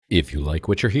If you like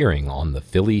what you're hearing on the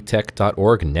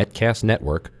phillytech.org Netcast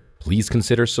network, please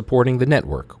consider supporting the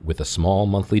network with a small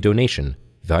monthly donation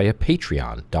via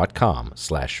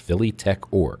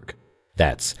patreon.com/phillytechorg.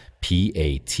 That's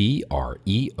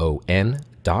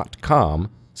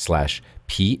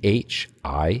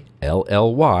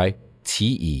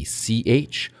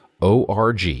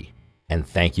patreon.com/phillytechorg. And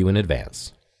thank you in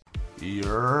advance.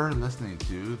 You're listening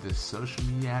to the Social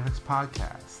Media Addicts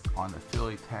podcast on the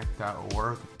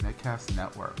phillytech.org Netcast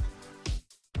network.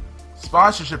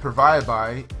 Sponsorship provided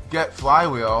by Get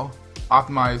Flywheel,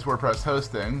 optimized WordPress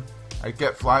hosting at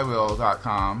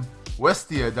getflywheel.com,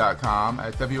 Wistia.com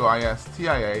at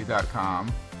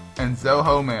wistia.com, and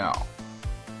Zoho Mail.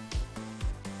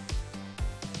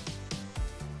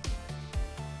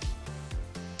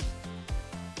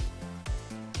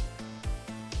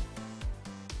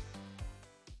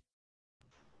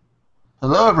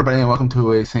 Hello, everybody, and welcome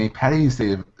to a St. Paddy's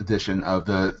Day edition of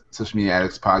the Social Media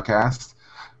Addicts podcast.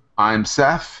 I'm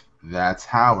Seth. That's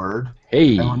Howard.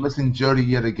 Hey. And we're missing Jody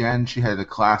yet again. She had a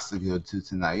class to go to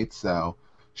tonight, so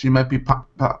she might be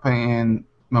popping in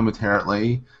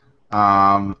momentarily.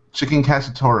 Chicken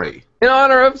Cacciatore. In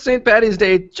honor of St. Paddy's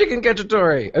Day, Chicken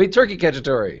Cacciatore. I mean, Turkey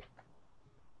Cacciatore.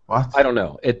 What? I don't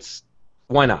know.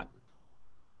 Why not?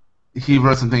 He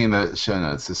wrote something in the show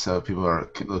notes, just so people are a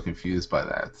little confused by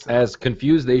that. So. As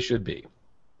confused they should be.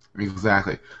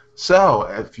 Exactly. So,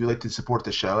 if you'd like to support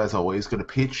the show, as always, go to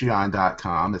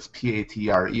patreon.com. That's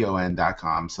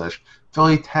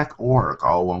patreon.com/phillytechorg,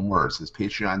 all one word. So it's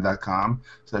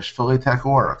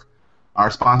patreon.com/phillytechorg.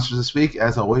 Our sponsors this week,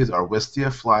 as always, are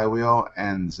Wistia, Flywheel,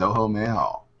 and Zoho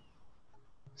Mail.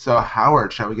 So,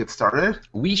 Howard, shall we get started?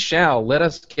 We shall. Let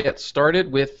us get started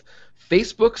with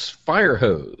Facebook's fire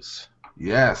hose.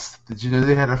 Yes. Did you know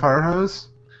they had a fire hose?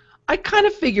 I kind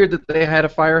of figured that they had a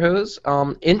fire hose.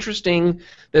 Interesting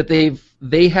that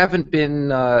they haven't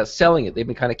been selling it. They've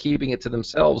been kind of keeping it to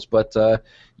themselves. But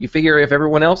you figure if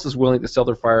everyone else is willing to sell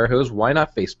their fire hose, why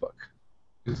not Facebook?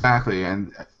 Exactly.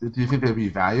 And do you think they'd be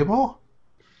valuable?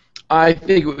 I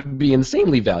think it would be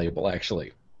insanely valuable,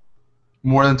 actually.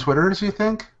 More than Twitter's, you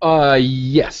think?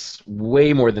 Yes,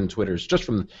 way more than Twitter's, just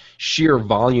from sheer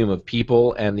volume of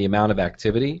people and the amount of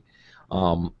activity.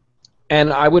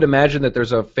 And I would imagine that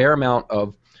there's a fair amount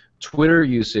of Twitter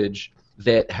usage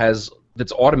that's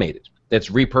automated, that's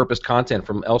repurposed content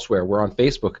from elsewhere. Where on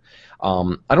Facebook,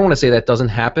 I don't want to say that doesn't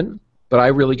happen, but I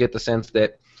really get the sense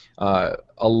that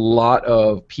a lot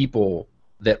of people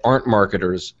that aren't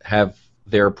marketers have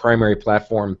their primary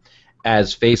platform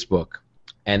as Facebook,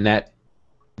 and that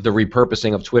the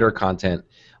repurposing of Twitter content,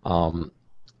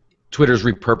 Twitter's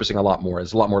repurposing a lot more.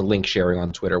 There's a lot more link sharing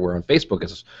on Twitter, where on Facebook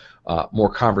it's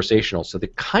more conversational. So the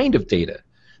kind of data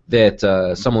that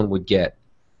someone would get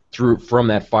from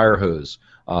that fire hose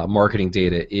marketing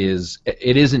data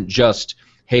isn't just,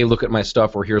 hey, look at my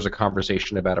stuff, or here's a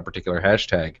conversation about a particular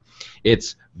hashtag.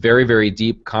 It's very, very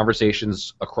deep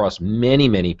conversations across many,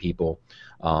 many people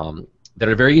that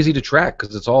are very easy to track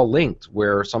because it's all linked,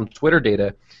 where some Twitter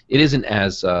data, it isn't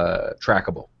as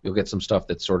trackable. You'll get some stuff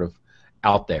that's sort of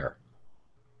out there.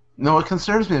 No, what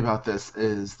concerns me about this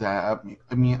is that,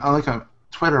 unlike on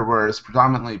Twitter, where it's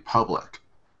predominantly public,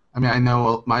 I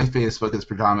know my Facebook is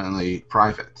predominantly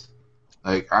private.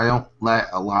 Like, I don't let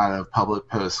a lot of public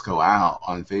posts go out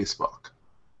on Facebook.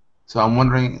 So I'm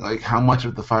wondering, like, how much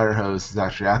of the fire hose is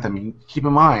actually out there. Keep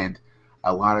in mind,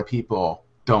 a lot of people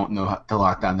don't know how to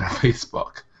lock down their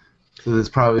Facebook. So there's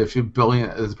probably at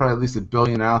least a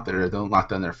billion out there that don't lock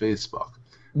down their Facebook.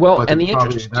 Well, but and the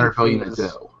interesting thing is,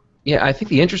 yeah, I think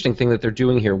the interesting thing that they're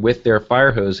doing here with their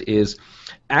fire hose is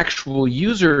actual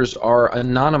users are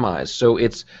anonymized. So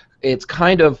it's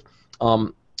kind of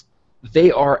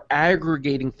they are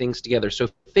aggregating things together. So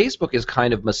Facebook is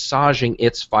kind of massaging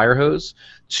its fire hose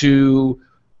to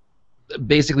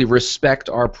basically respect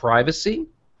our privacy,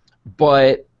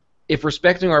 but if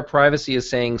respecting our privacy is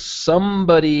saying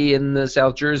somebody in the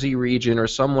South Jersey region or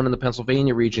someone in the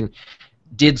Pennsylvania region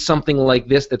did something like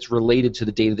this that's related to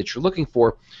the data that you're looking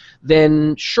for,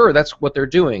 then sure, that's what they're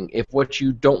doing. If what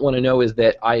you don't want to know is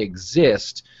that I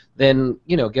exist, then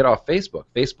get off Facebook.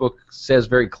 Facebook says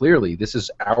very clearly, this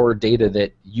is our data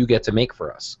that you get to make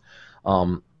for us.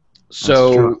 So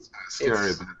it's true. It's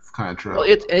scary, but it's kind of true. Well,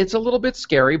 it's a little bit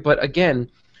scary, but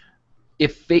again,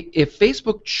 if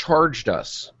Facebook charged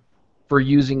us for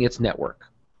using its network,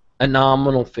 a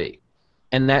nominal fee,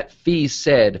 and that fee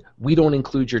said, we don't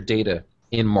include your data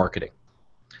in marketing,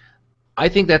 I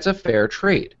think that's a fair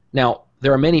trade. Now,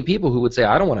 there are many people who would say,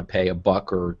 I don't want to pay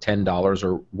 $1 or $10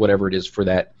 or whatever it is for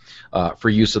that, for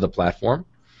use of the platform.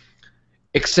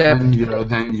 Except then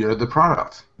you're the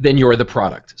product. Then you're the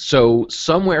product. So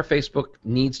somewhere Facebook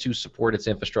needs to support its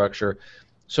infrastructure.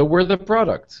 So we're the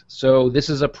product. So this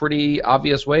is a pretty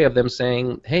obvious way of them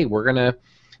saying, hey, we're gonna,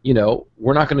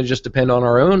 we're not gonna just depend on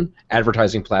our own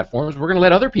advertising platforms. We're gonna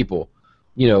let other people,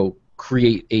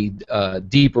 create a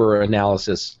deeper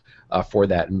analysis for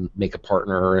that and make a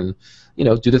partner and,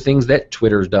 do the things that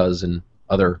Twitter does and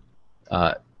other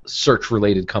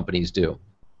search-related companies do.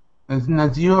 Now,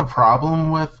 do you have a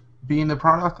problem with being the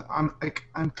product? I'm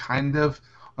kind of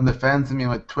on the fence. I mean,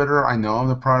 with Twitter, I know I'm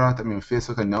the product. I mean, with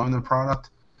Facebook, I know I'm the product.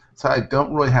 So I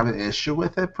don't really have an issue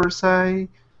with it per se.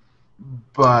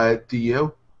 But do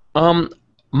you?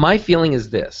 My feeling is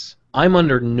this: I'm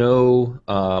under no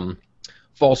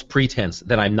false pretense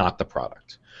that I'm not the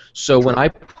product. So when I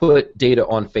put data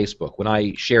on Facebook, when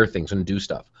I share things and do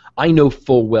stuff, I know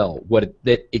full well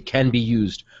that it can be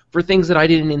used for things that I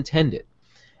didn't intend it.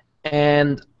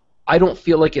 And I don't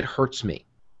feel like it hurts me.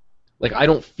 Like, I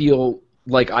don't feel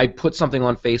like I put something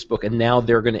on Facebook and now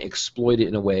they're going to exploit it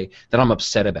in a way that I'm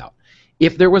upset about.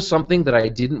 If there was something that I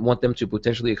didn't want them to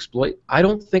potentially exploit, I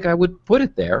don't think I would put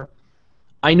it there.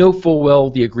 I know full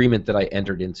well the agreement that I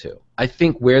entered into. I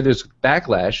think where there's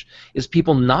backlash is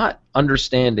people not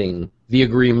understanding the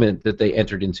agreement that they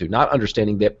entered into, not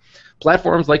understanding that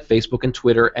platforms like Facebook and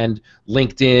Twitter and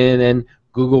LinkedIn and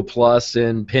Google Plus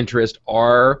and Pinterest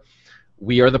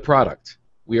we are the product.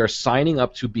 We are signing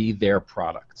up to be their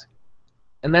product.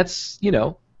 And that's,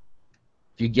 if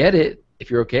you get it,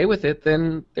 if you're okay with it,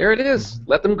 then there it is.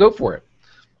 Let them go for it.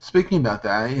 Speaking about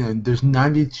that, there's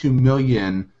 92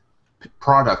 million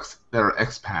products that are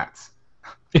expats.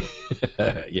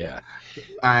 Yeah.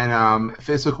 And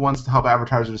Facebook wants to help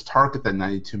advertisers target that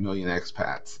 92 million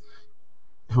expats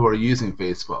who are using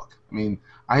Facebook. I mean,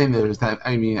 I didn't know that.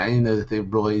 I didn't know that they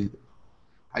really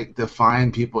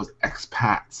define people as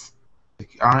expats.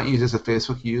 Like, aren't you just a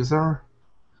Facebook user?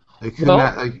 Like, I know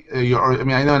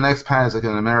an expat is like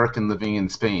an American living in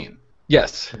Spain.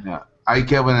 Yes. Yeah, I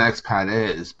get what an expat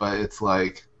is, but it's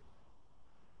like,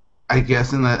 I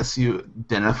guess unless you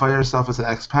identify yourself as an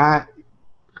expat,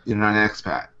 you're not an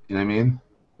expat. You know what I mean?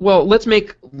 Well,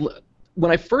 when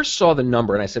I first saw the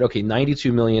number and I said, okay,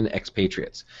 92 million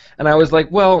expatriates, and I was like,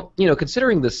 well,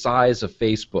 considering the size of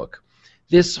Facebook,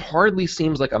 this hardly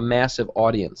seems like a massive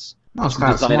audience to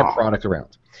design a product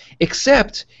around.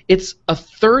 Except it's a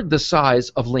third the size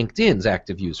of LinkedIn's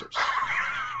active users.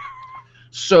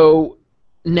 So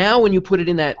now when you put it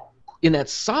in that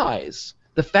size,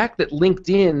 the fact that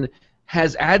LinkedIn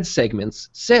has ad segments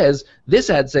says this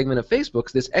ad segment of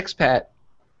Facebook's, this expat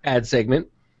ad segment,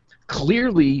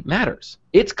 clearly matters.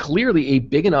 It's clearly a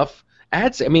big enough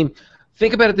ad segment. I mean,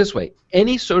 think about it this way.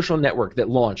 Any social network that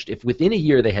launched, if within a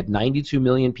year they had 92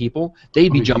 million people,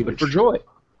 they'd be jumping for joy.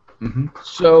 Mm-hmm.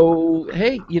 So,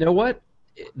 hey, you know what?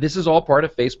 This is all part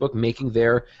of Facebook making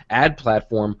their ad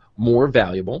platform more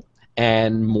valuable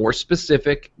and more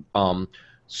specific,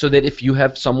 so that if you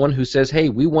have someone who says, hey,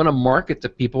 we want to market to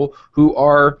people who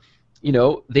are,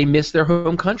 they miss their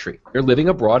home country. They're living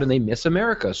abroad and they miss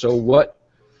America. So what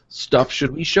stuff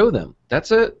should we show them?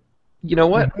 That's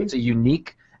it's a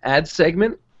unique ad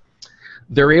segment.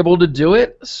 They're able to do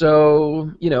it,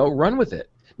 so, run with it.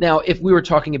 Now, if we were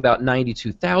talking about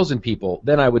 92,000 people,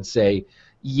 then I would say,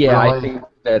 yeah, I think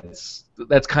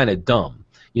that's kind of dumb.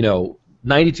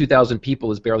 92,000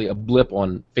 people is barely a blip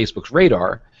on Facebook's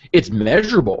radar. It's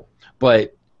measurable,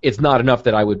 but it's not enough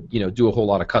that I would, do a whole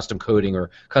lot of custom coding or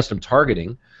custom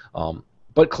targeting.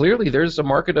 But clearly, there's a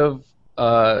market of,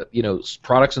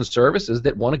 products and services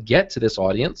that want to get to this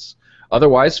audience.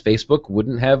 Otherwise, Facebook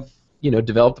wouldn't have,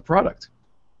 developed the product.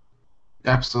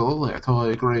 Absolutely, I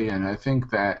totally agree, and I think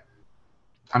that,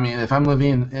 if I'm living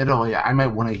in Italy, I might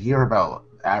want to hear about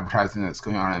advertising that's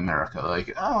going on in America.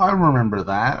 Like, oh, I remember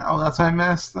that. Oh, that's what I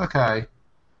missed. Okay,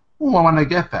 well, I want to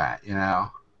get that.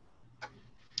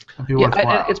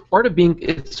 It's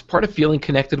part of feeling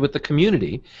connected with the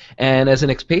community, and as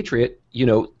an expatriate,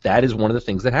 that is one of the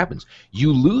things that happens.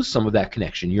 You lose some of that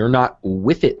connection. You're not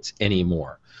with it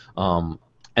anymore, and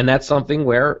that's something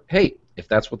where, hey, if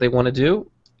that's what they want to do.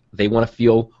 They want to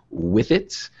feel with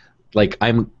it, like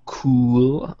I'm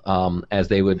cool, as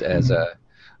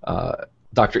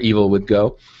Dr. Evil would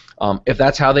go. If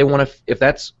that's how they want to, if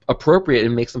that's appropriate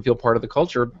and makes them feel part of the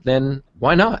culture, then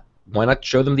why not? Why not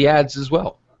show them the ads as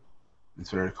well?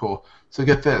 It's very cool. So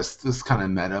get this. This is kind of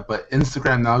meta, but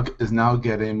Instagram is now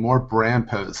getting more brand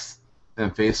posts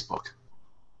than Facebook.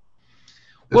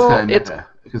 Well, kind of meta,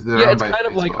 because it's kind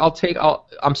of like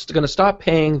I'm going to stop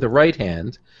paying the right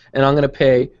hand and I'm going to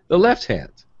pay the left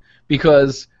hand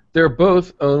because they're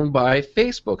both owned by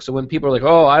Facebook. So when people are like,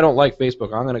 oh, I don't like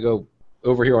Facebook, I'm going to go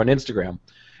over here on Instagram.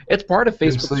 It's part of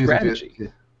You're Facebook's still using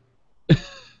strategy.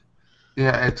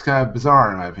 Yeah, it's kind of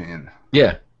bizarre in my opinion.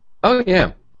 Yeah. Oh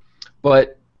yeah.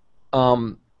 But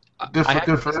Good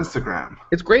for Instagram.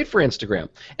 it's great for Instagram.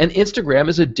 And Instagram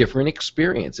is a different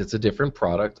experience. It's a different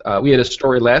product. We had a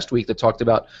story last week that talked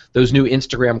about those new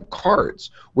Instagram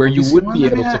cards where you would be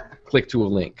able to click to a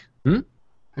link.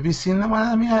 Have you seen one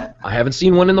of them yet? I haven't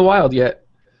seen one in the wild yet.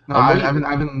 No, I've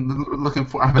been looking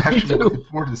for. I'm actually looking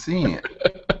forward to seeing it.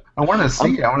 I want to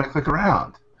see it. I want to click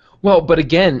around. Well, but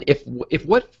again, if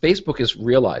what Facebook is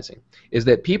realizing is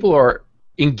that people are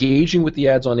engaging with the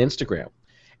ads on Instagram,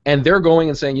 and they're going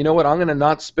and saying, you know what, I'm going to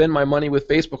not spend my money with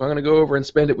Facebook. I'm going to go over and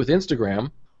spend it with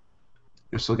Instagram.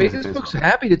 You're still getting Facebook's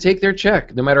happy to take their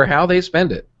check, no matter how they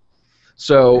spend it.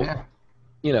 So,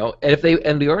 you know,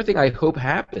 and the other thing I hope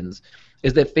happens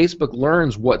is that Facebook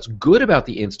learns what's good about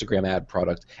the Instagram ad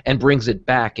product and brings it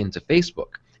back into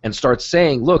Facebook and starts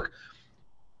saying, look,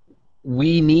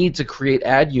 we need to create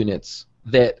ad units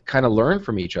that kind of learn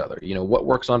from each other. You know, what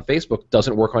works on Facebook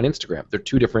doesn't work on Instagram. They're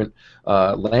two different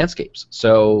landscapes.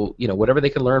 So, you know, whatever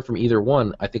they can learn from either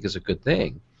one, I think is a good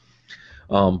thing.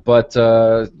 But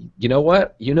you know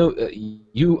what?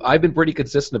 I've been pretty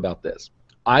consistent about this.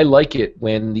 I like it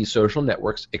when these social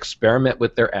networks experiment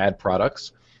with their ad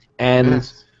products,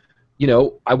 and you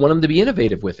know, I want them to be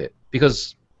innovative with it,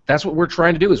 because that's what we're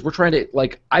trying to do. Is we're trying to,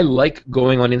 like, I like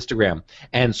going on Instagram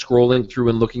and scrolling through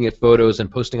and looking at photos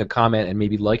and posting a comment and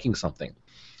maybe liking something.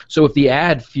 So if the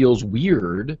ad feels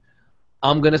weird,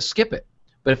 I'm going to skip it.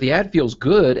 But if the ad feels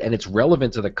good and it's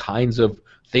relevant to the kinds of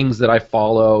things that I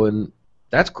follow, and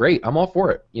that's great. I'm all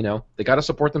for it. You know, they got to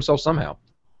support themselves somehow.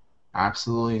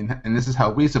 Absolutely, and this is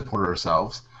how we support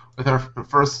ourselves with our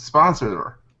first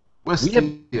sponsor,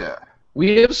 Wistia.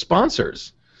 We have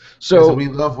sponsors. So we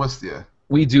love Wistia.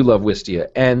 We do love Wistia,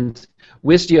 and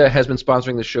Wistia has been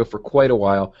sponsoring the show for quite a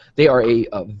while. They are a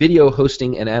video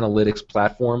hosting and analytics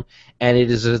platform, and it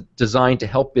is designed to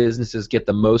help businesses get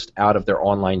the most out of their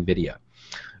online video.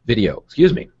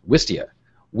 Wistia.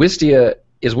 Wistia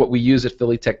is what we use at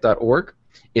phillytech.org.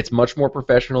 It's much more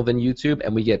professional than YouTube,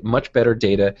 and we get much better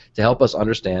data to help us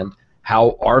understand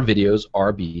how our videos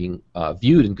are being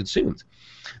viewed and consumed.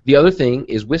 The other thing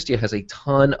is Wistia has a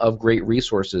ton of great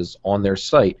resources on their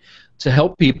site to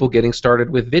help people getting started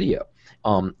with video.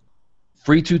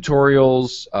 Free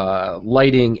tutorials,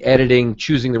 lighting, editing,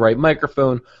 choosing the right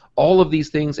microphone, all of these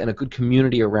things, and a good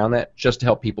community around that just to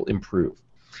help people improve.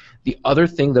 The other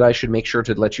thing that I should make sure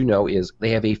to let you know is they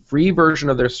have a free version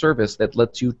of their service that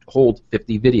lets you hold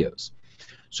 50 videos.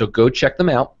 So go check them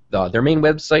out. Their main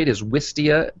website is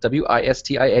Wistia,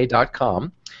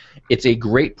 Wistia.com. It's a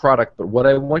great product, but what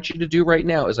I want you to do right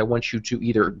now is I want you to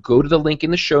either go to the link in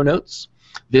the show notes,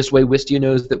 this way Wistia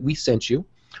knows that we sent you,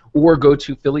 or go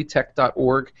to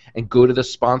phillytech.org and go to the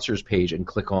sponsors page and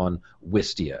click on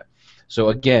Wistia. So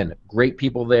again, great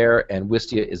people there, and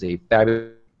Wistia is a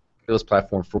fabulous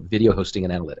platform for video hosting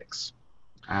and analytics.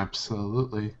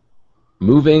 Absolutely.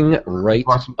 Moving right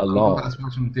along. Let's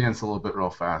watch them dance a little bit real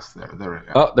fast there. There we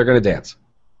go. Oh, they're going to dance.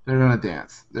 They're going to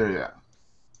dance. There you go.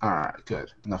 All right,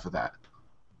 good. Enough of that.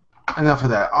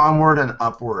 Onward and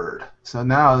upward. So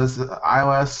now this is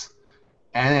iOS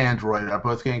and Android are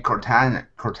both getting Cortana?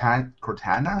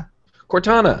 Cortana,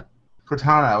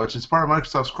 which is part of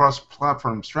Microsoft's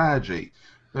cross-platform strategy.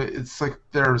 It's like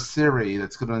their Siri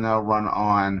that's going to now run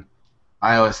on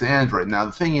iOS and Android. Now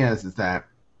the thing is that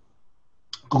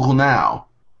Google Now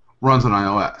runs on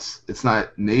iOS. It's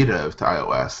not native to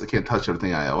iOS. It can't touch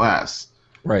everything iOS.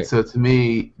 Right. So to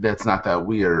me, that's not that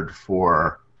weird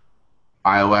for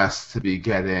iOS to be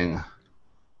getting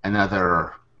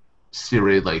another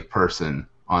Siri-like person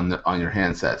on your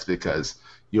handsets, because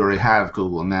you already have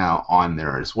Google Now on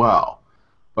there as well.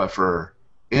 But for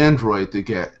Android to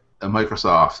get a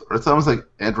Microsoft, or it's almost like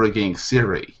Android getting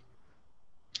Siri,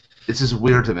 it's just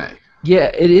weird to me.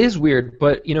 Yeah, it is weird,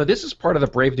 but you know, this is part of the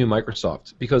brave new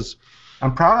Microsoft, because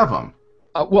I'm proud of them.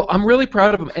 Well, I'm really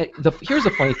proud of them. Here's the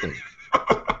funny thing.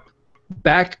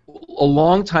 Back a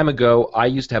long time ago, I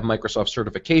used to have Microsoft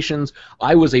certifications.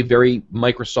 I was a very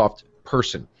Microsoft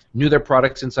person, knew their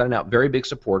products inside and out, very big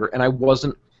supporter, and I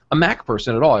wasn't a Mac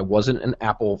person at all. I wasn't an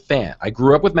Apple fan. I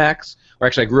grew up with Macs, or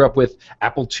actually I grew up with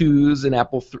Apple IIs and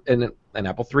Apple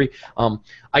III.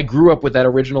 I grew up with that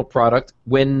original product.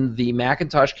 When the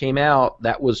Macintosh came out,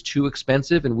 that was too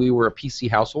expensive, and we were a PC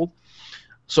household.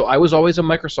 So I was always a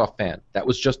Microsoft fan. That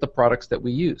was just the products that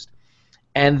we used.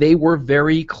 And they were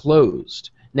very closed.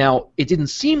 Now, it didn't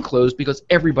seem closed because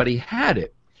everybody had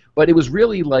it, but it was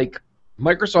really like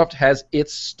Microsoft has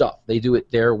its stuff. They do it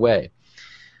their way.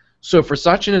 So for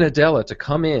Satya Nadella to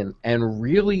come in and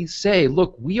really say,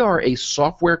 look, we are a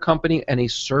software company and a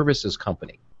services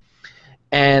company,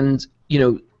 and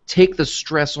take the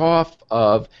stress off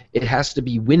of it has to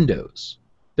be Windows.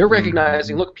 They're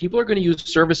recognizing, look, people are going to use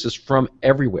services from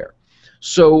everywhere.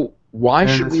 So why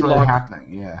should we really lock?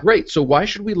 Happening, yeah. Right. So why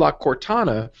should we lock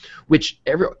Cortana, which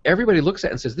everybody looks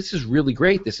at and says this is really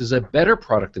great. This is a better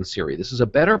product than Siri. This is a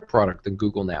better product than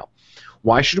Google Now.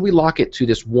 Why should we lock it to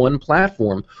this one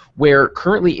platform where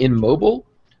currently in mobile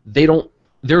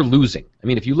they're losing? I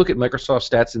mean, if you look at Microsoft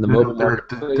stats in the mobile market,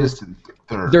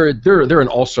 they're an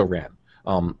also ran,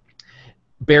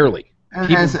 barely. And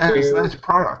it's a nice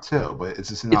product too, but it's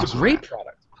just it's a great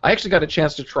product. I actually got a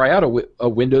chance to try out a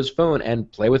Windows phone and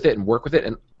play with it and work with it,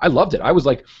 and I loved it. I was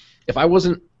like, if I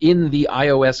wasn't in the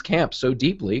iOS camp so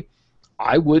deeply,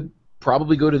 I would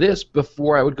probably go to this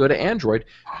before I would go to Android.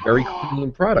 Very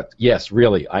clean product. Yes,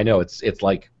 really. I know it's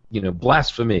like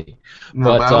blasphemy.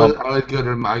 No, but I would go to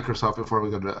Microsoft before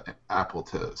we go to Apple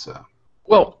too. So.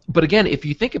 Well, but again, if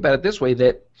you think about it this way,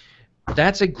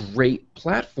 that's a great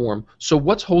platform. So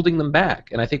what's holding them back?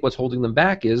 And I think what's holding them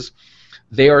back is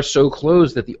they are so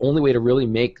closed that the only way to really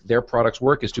make their products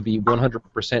work is to be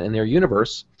 100% in their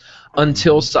universe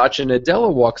until Satya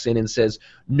Nadella walks in and says,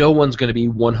 no one's going to be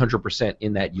 100%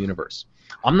 in that universe.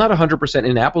 I'm not 100%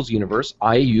 in Apple's universe.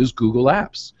 I use Google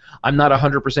Apps. I'm not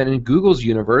 100% in Google's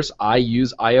universe. I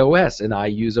use iOS, and I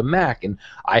use a Mac, and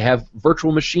I have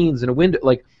virtual machines and a window.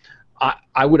 Like,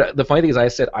 I would. The funny thing is, I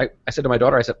said to my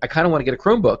daughter, I kind of want to get a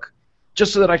Chromebook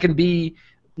just so that I can be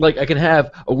like I can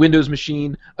have a Windows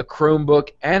machine, a Chromebook,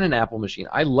 and an Apple machine.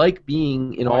 I like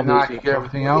being in all those. You get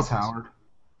everything else, Howard.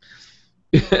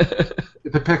 The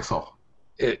Pixel.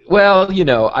 Well,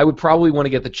 I would probably want to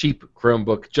get the cheap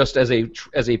Chromebook just as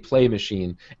a play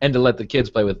machine and to let the kids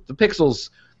play with. The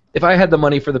Pixels, if I had the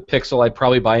money for the Pixel, I'd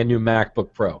probably buy a new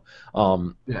MacBook Pro.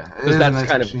 Because that's a nice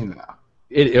machine now.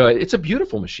 It's a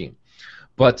beautiful machine.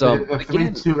 But the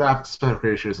 3:2 aspect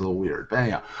ratio is a little weird. But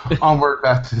anyhow, onward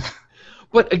back to.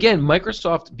 But again,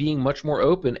 Microsoft being much more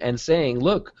open and saying,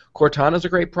 "Look, Cortana's a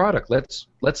great product. Let's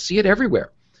see it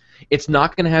everywhere." It's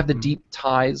not going to have the deep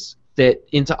ties that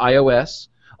into iOS.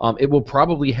 It will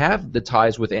probably have the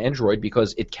ties with Android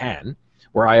because it can.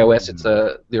 Where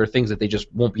iOS, there are things that they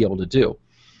just won't be able to do.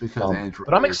 Because Android.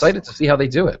 But I'm excited to see how they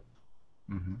do it.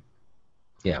 Mm-hmm.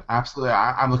 Yeah, absolutely.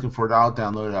 I'm looking forward to. I'll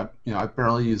download it. I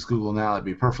barely use Google Now. To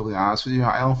be perfectly honest with you,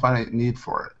 I don't find any need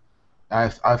for it.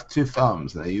 I have two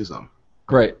thumbs and I use them.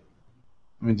 Great.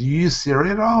 I mean, do you use Siri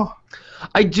at all?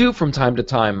 I do from time to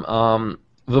time.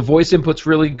 The voice input's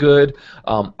really good.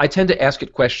 I tend to ask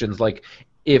it questions. Like,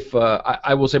 if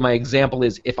I will say my example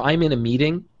is if I'm in a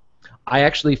meeting, I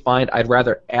actually find I'd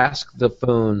rather ask the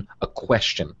phone a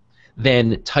question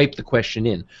than type the question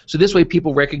in. So this way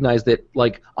people recognize that,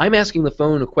 like, I'm asking the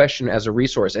phone a question as a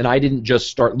resource, and I didn't just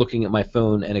start looking at my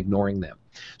phone and ignoring them.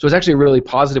 So it's actually a really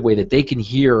positive way that they can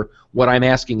hear what I'm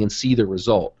asking and see the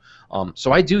result.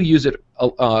 So I do use it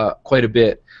quite a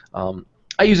bit.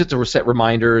 I use it to set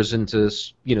reminders and to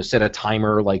set a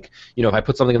timer. Like, if I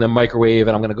put something in the microwave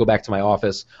and I'm going to go back to my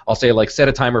office, I'll say, like, set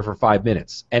a timer for 5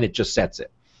 minutes, and it just sets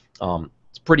it.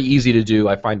 It's pretty easy to do.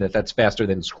 I find that that's faster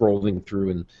than scrolling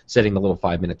through and setting the little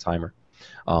 5-minute timer.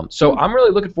 So I'm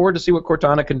really looking forward to see what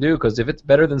Cortana can do, because if it's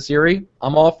better than Siri,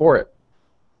 I'm all for it.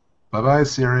 Bye-bye,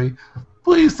 Siri.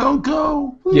 Please don't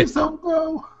go. Please don't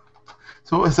go.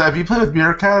 So have you played with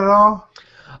Meerkat at all?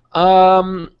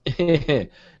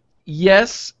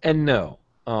 Yes and no.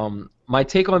 My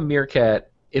take on Meerkat,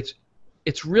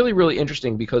 it's really, really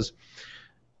interesting because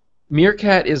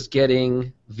Meerkat is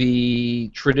getting the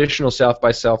traditional South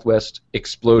by Southwest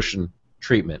explosion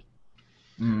treatment.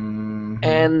 Mm-hmm.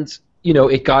 And,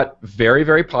 it got very,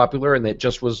 very popular, and it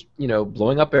just was,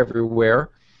 blowing up everywhere.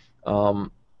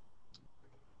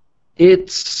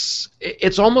 It's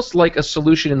almost like a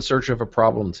solution in search of a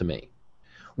problem to me.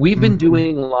 We've been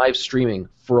doing live streaming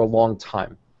for a long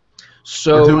time.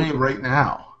 So we're doing it right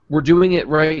now. We're doing it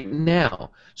right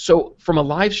now. So from a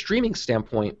live streaming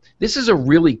standpoint, this is a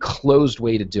really closed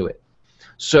way to do it.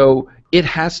 So it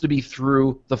has to be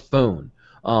through the phone.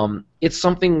 It's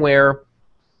something where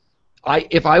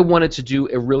if I wanted to do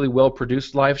a really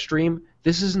well-produced live stream,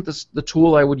 this isn't the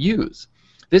tool I would use.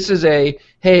 This is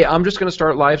hey, I'm just going to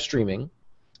start live streaming,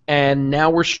 and now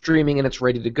we're streaming and it's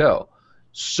ready to go.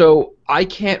 So I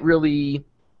can't really,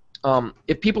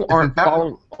 if people aren't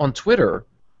following on Twitter,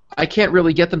 I can't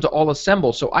really get them to all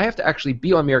assemble. So I have to actually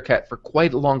be on Meerkat for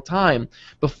quite a long time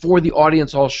before the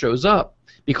audience all shows up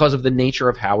because of the nature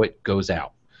of how it goes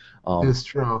out. It's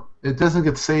true. It doesn't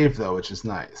get saved though, which is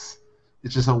nice.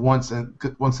 It's just a once and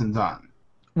done.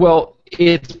 Well,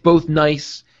 it's both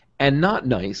nice and not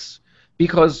nice,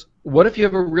 because what if you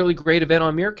have a really great event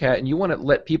on Meerkat and you want to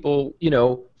let people,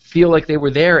 feel like they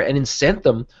were there and incent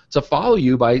them to follow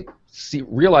you by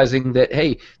realizing that,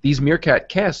 hey, these Meerkat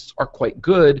casts are quite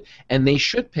good and they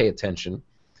should pay attention.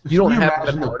 You don't have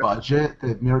imagine the budget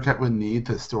that Meerkat would need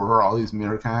to store all these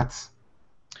Meerkats?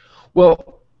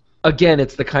 Well, again,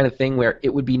 it's the kind of thing where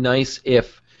it would be nice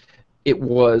if it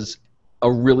was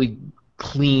a really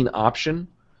clean option,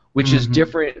 which is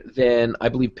different than, I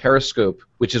believe, Periscope,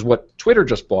 which is what Twitter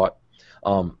just bought,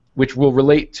 which will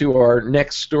relate to our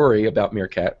next story about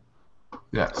Meerkat.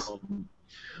 Yes.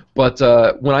 But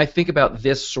when I think about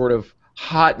this sort of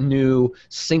hot new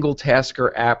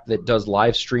single-tasker app that does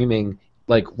live streaming,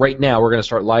 like right now we're going to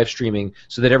start live streaming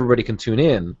so that everybody can tune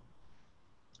in,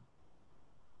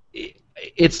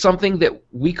 it's something that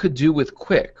we could do with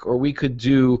Quick, or we could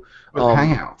do with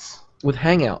Hangouts. With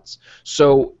Hangouts.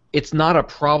 So it's not a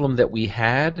problem that we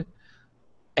had,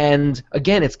 and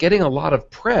again, it's getting a lot of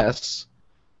press,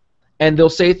 and they'll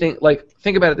say things like,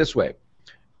 think about it this way.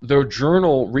 The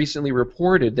Journal recently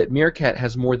reported that Meerkat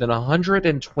has more than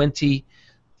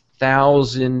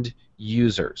 120,000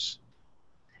 users.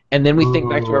 And then we think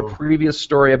back to our previous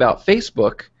story about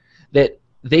Facebook, that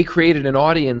they created an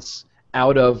audience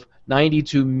out of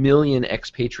 92 million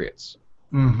expatriates.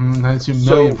 92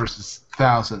 million versus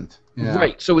 1,000. Yeah.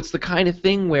 Right. So it's the kind of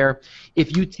thing where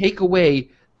if you take away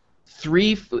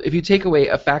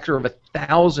a factor of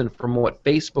 1,000 from what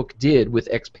Facebook did with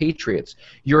expatriates,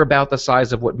 you're about the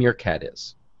size of what Meerkat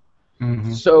is.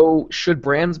 So should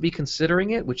brands be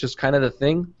considering it, which is kind of the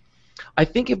thing? I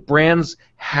think if brands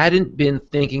hadn't been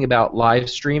thinking about live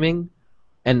streaming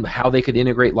and how they could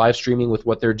integrate live streaming with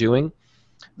what they're doing,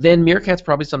 then Meerkat's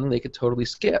probably something they could totally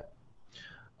skip.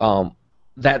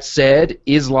 That said,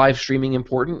 is live streaming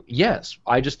important? Yes.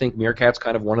 I just think Meerkat's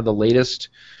kind of one of the latest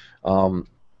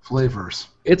flavors.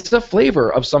 It's a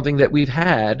flavor of something that we've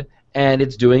had, and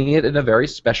it's doing it in a very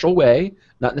special way.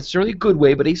 Not necessarily a good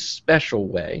way, but a special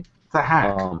way. It's a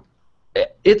hack.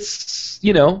 It's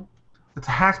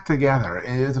hacked together.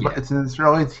 It's an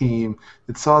Israeli team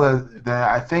that saw that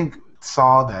I think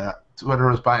saw that Twitter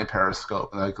was buying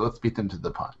Periscope, and like, let's beat them to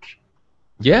the punch.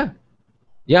 Yeah,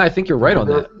 I think you're right on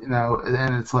that.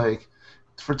 And it's like,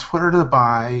 for Twitter to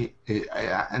buy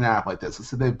an app like this, let's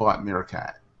say they bought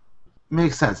Meerkat. It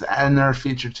makes sense. Add another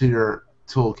feature to your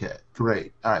toolkit.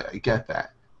 Great. All right, I get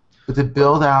that. But to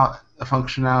build out a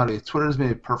functionality, Twitter's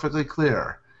made it perfectly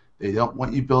clear they don't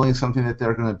want you building something that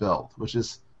they're going to build, which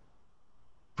is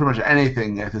pretty much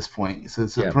anything at this point. So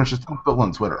pretty much just don't build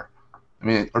on Twitter. I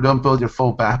mean, or don't build your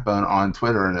full backbone on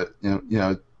Twitter, and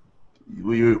you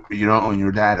don't own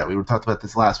your data. We talked about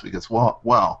this last week as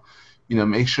well.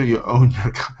 Make sure you own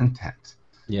your content.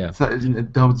 Yeah. So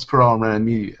don't just put it all on Random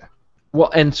Media. Well,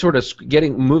 and sort of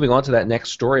moving on to that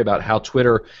next story about how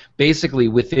Twitter, basically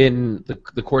within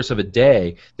the course of a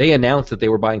day, they announced that they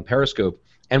were buying Periscope,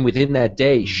 and within that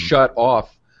day shut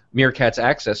off Meerkat's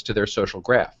access to their social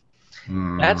graph.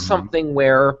 That's something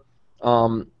where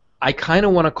I kind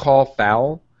of want to call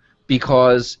foul,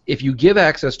 because if you give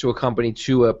access to a company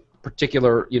to a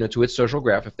particular, to its social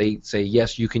graph, if they say,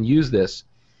 yes, you can use this,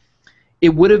 it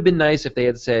would have been nice if they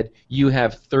had said, you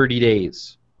have 30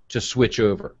 days to switch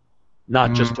over,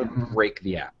 not just to break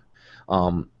the app.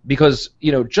 Because,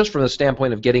 just from the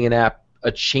standpoint of getting a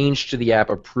change to the app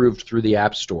approved through the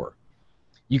App Store,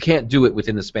 you can't do it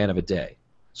within the span of a day.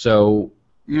 So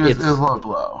it's a low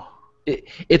blow.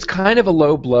 It's kind of a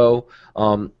low blow.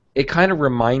 It kind of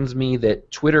reminds me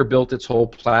that Twitter built its whole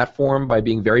platform by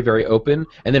being very, very open,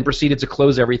 and then proceeded to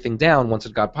close everything down once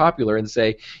it got popular and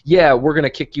say, yeah, we're going to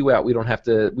kick you out. We don't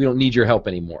need your help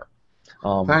anymore.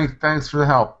 Thanks for the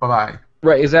help. Bye-bye.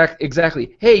 Right,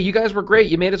 exactly. Hey, you guys were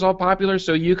great. You made us all popular,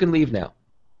 so you can leave now.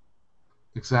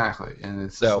 Exactly, and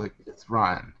it's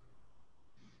Ryan.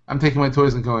 I'm taking my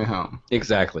toys and going home.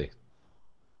 Exactly.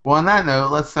 Well, on that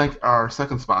note, let's thank our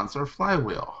second sponsor,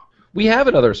 Flywheel. We have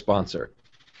another sponsor.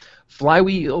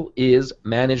 Flywheel is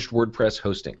managed WordPress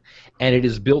hosting, and it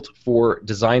is built for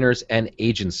designers and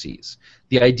agencies.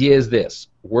 The idea is this: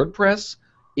 WordPress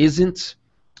isn't,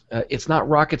 it's not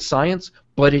rocket science,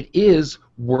 but it is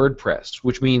WordPress,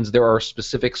 which means there are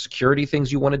specific security things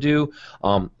you want to do,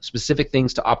 specific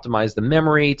things to optimize the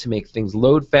memory, to make things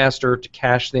load faster, to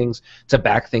cache things, to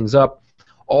back things up.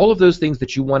 All of those things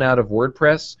that you want out of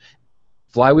WordPress,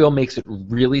 Flywheel makes it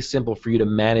really simple for you to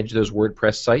manage those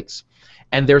WordPress sites.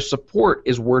 And their support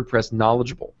is WordPress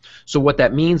knowledgeable. So what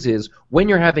that means is when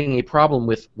you're having a problem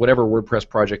with whatever WordPress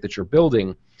project that you're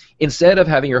building, instead of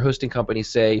having your hosting company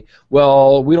say,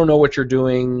 well, we don't know what you're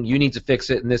doing, you need to fix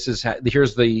it, and this is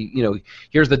here's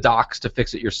the docs to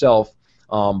fix it yourself,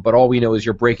 but all we know is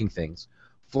you're breaking things.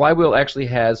 Flywheel actually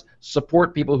has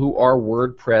support people who are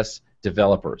WordPress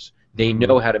developers. They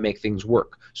know how to make things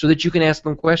work, so that you can ask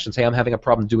them questions. Hey, I'm having a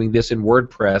problem doing this in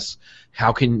WordPress.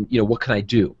 How can, what can I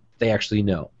do? They actually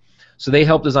know. So they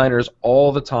help designers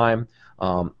all the time,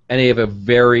 and they have a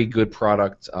very good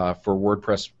product for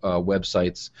WordPress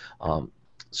websites.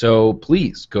 So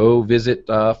please go visit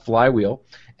Flywheel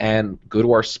and go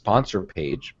to our sponsor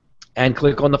page and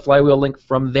click on the Flywheel link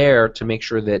from there to make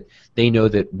sure that they know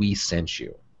that we sent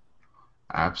you.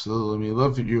 Absolutely. We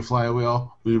love you,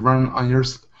 Flywheel. We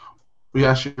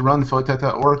actually run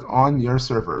phillytech.org on your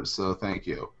servers, so thank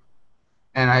you.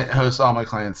 And I host all my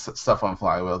clients' stuff on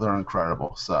Flywheel. They're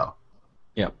incredible. So.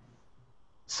 Yep.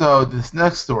 So this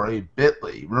next story,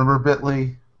 Bitly. Remember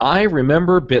Bitly? I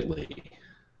remember Bitly.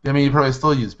 I mean, you probably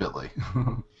still use Bitly.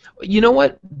 You know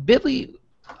what, Bitly.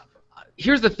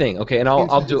 Here's the thing, okay, and I'm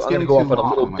going to go off on a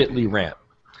little Bitly rant.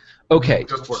 Okay,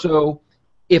 so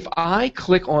if I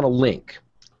click on a link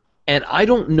and I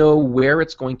don't know where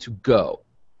it's going to go,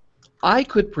 I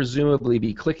could presumably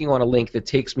be clicking on a link that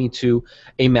takes me to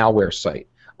a malware site,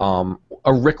 a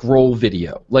Rickroll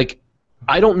video. Like,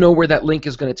 I don't know where that link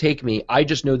is going to take me. I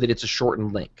just know that it's a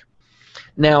shortened link.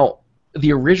 Now,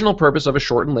 the original purpose of a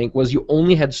shortened link was you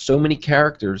only had so many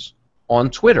characters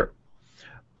on Twitter.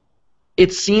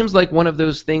 It seems like one of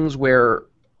those things where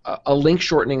a link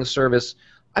shortening service,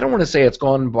 I don't want to say it's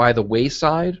gone by the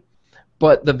wayside,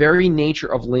 but the very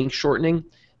nature of link shortening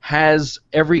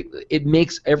it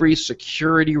makes every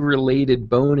security related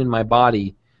bone in my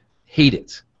body hate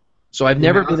it. So I've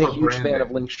never been a huge fan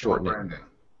of link shortening.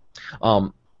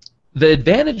 The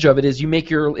advantage of it is you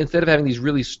make instead of having these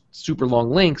really super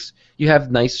long links, you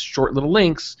have nice short little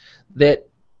links that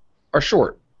are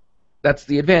short. That's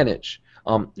the advantage.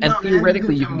 And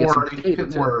theoretically, you can get some data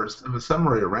too. More of a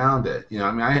summary around it.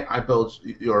 I mean, I build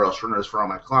URL shorteners for all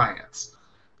my clients,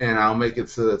 and I'll make it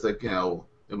so that it's like,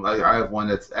 like I have one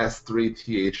that's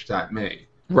s3th.me.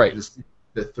 Right. Just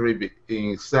the 3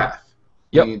 being Seth.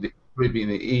 Yep. The 3 being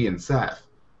the E in Seth.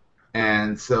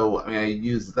 And so I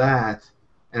use that,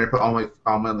 and I put all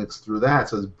my links through that,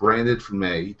 so it's branded for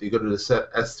me. You go to the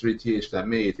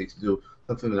s3th.me, it takes you to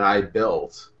something that I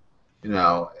built,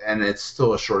 and it's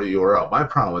still a short URL. My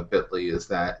problem with Bitly is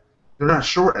that they're not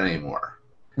short anymore.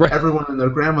 Right. Everyone and their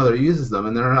grandmother uses them,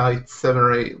 and they're like 7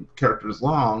 or 8 characters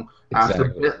long after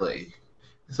Bitly.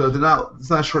 So it's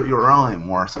not a short URL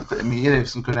anymore. So they have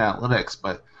some good analytics,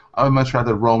 but I would much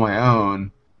rather roll my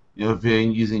own.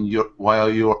 Using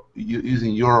URLs,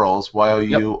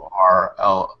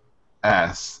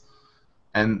 YOURLS,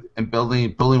 and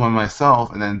building one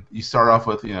myself, and then you start off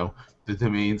with the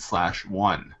domain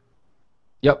 /1,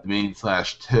 domain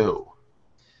 /2,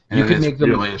 and you can make them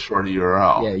really a short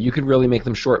URL. Yeah, you can really make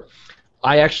them short.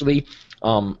 I actually,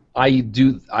 I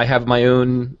have my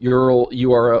own URLs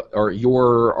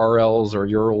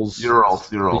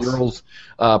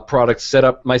products set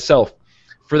up myself.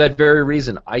 For that very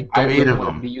reason, I don't really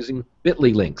want to be using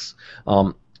Bitly links,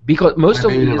 because most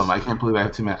of these. I can't believe I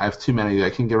have too many. I have too many. I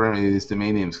can't get rid of any of these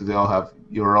domain names because they all have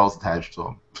URLs attached to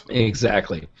them.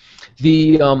 Exactly.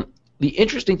 The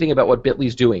interesting thing about what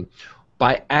Bitly's doing,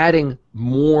 by adding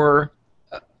more,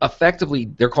 effectively,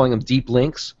 they're calling them deep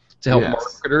links to help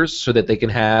marketers so that they can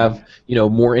have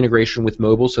more integration with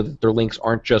mobile, so that their links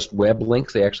aren't just web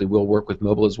links; they actually will work with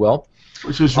mobile as well.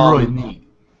 Which is really neat.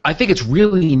 I think it's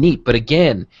really neat, but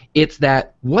again, it's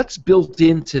that what's built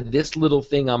into this little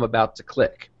thing I'm about to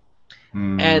click.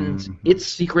 And it's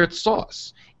secret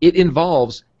sauce. It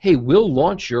involves, hey, we'll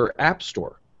launch your app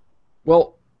store.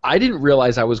 Well, I didn't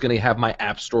realize I was going to have my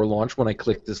app store launch when I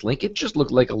clicked this link. It just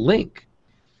looked like a link.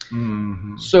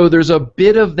 So there's a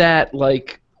bit of that,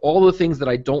 like, all the things that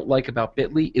I don't like about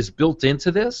Bitly is built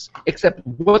into this, except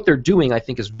what they're doing I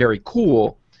think is very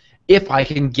cool if I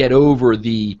can get over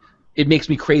it makes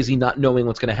me crazy not knowing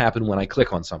what's going to happen when I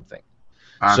click on something.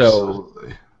 Absolutely.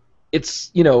 So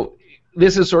it's,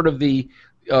 this is sort of the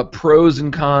pros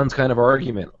and cons kind of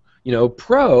argument.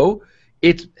 Pro,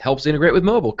 it helps integrate with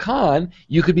mobile. Con,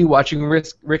 you could be watching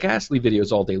Rick Astley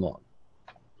videos all day long.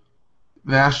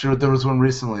 Last year, there was one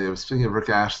recently. I was speaking of Rick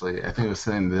Astley. I think it was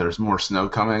saying that there's more snow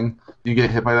coming. You get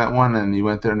hit by that one, and you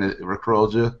went there and it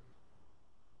rickrolled you?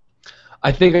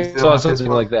 I think I saw something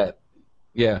like that.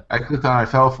 Yeah. I clicked on it, I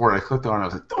fell for it, I clicked on it, I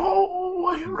was like, oh,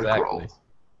 I rickrolled.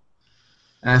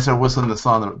 And I started whistling the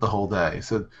song the whole day.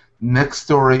 So next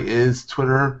story is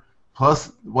Twitter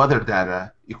plus weather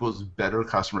data equals better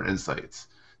customer insights.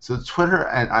 So Twitter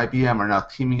and IBM are now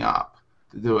teaming up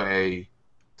to do a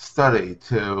study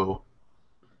they're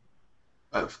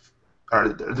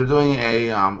doing a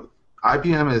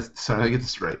IBM is, sorry, I get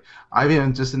this right.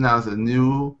 IBM just announced a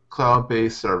new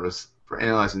cloud-based service for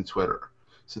analyzing Twitter.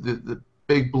 So the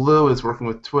Big Blue is working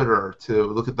with Twitter to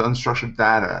look at the unstructured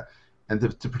data and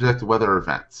to predict weather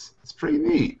events. It's pretty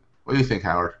neat. What do you think,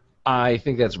 Howard? I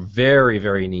think that's very,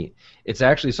 very neat. It's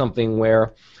actually something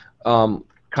where,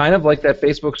 kind of like that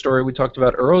Facebook story we talked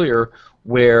about earlier,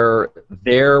 where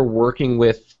they're working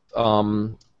with,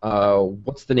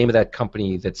 what's the name of that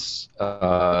company that's...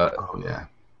 oh, yeah.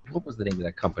 What was the name of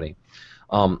that company?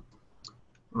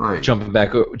 Right. Jumping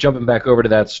back over to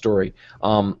that story.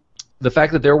 The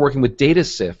fact that they're working with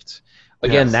DataSift,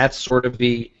 again, Yes. that's sort of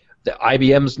the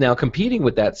IBM's now competing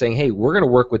with that, saying, hey, we're going to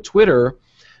work with Twitter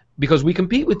because we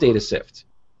compete with DataSift.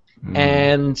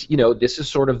 And, you know, this is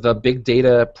sort of the big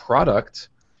data product.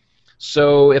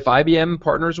 So if IBM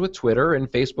partners with Twitter and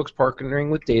Facebook's partnering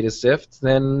with DataSift,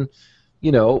 then,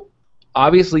 you know,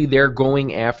 obviously they're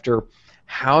going after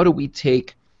how do we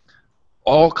take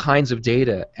all kinds of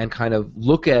data and kind of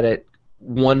look at it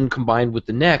one combined with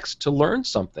the next to learn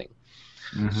something.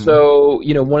 So,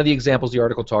 you know, one of the examples the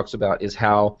article talks about is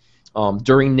how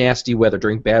during nasty weather,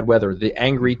 during bad weather, the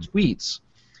angry tweets,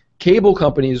 cable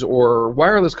companies or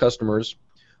wireless customers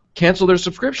cancel their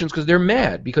subscriptions because they're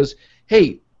mad because,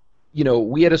 hey, you know,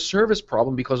 we had a service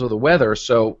problem because of the weather,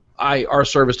 so our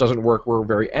service doesn't work, we're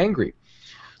very angry.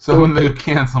 So I'm going to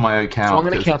cancel my account. So I'm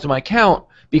going to cancel my account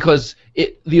because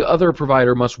the other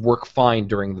provider must work fine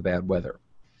during the bad weather.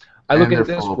 I look at it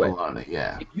this way.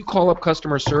 Yeah. If you call up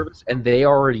customer service and they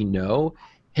already know,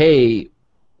 hey,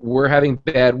 we're having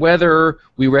bad weather,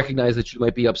 we recognize that you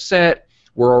might be upset,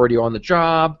 we're already on the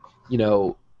job, you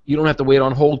know, you don't have to wait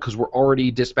on hold because we're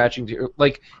already dispatching to you.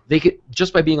 Like, they could,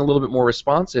 just by being a little bit more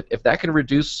responsive, if that can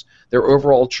reduce their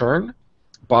overall churn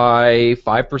by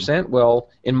 5%, well,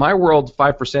 in my world,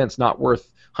 5% is not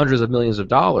worth hundreds of millions of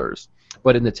dollars.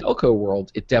 But in the telco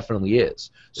world, it definitely is.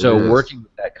 So working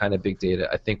with that kind of big data,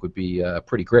 I think, would be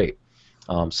pretty great.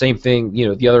 Same thing, you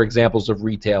know, the other examples of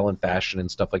retail and fashion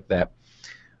and stuff like that.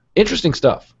 Interesting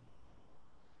stuff.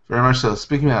 Very much so.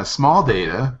 Speaking of small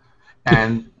data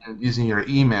and using your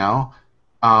email,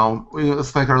 let's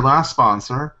thank our last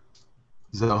sponsor,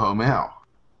 Zoho Mail.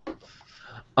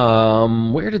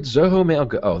 Where did Zoho Mail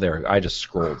go? Oh, there. I just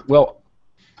scrolled. Well,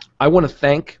 I want to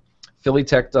thank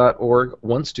phillytech.org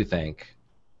wants to thank,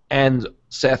 and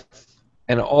Seth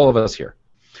and all of us here.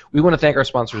 We want to thank our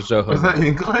sponsor, Zoho. Was that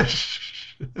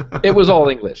English? It was all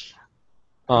English.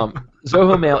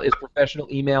 Zoho Mail is professional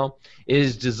email. It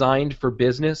is designed for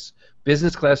business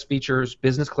class features,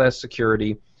 business class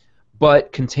security,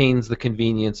 but contains the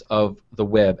convenience of the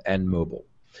web and mobile.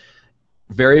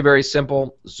 Very, very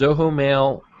simple. Zoho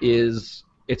Mail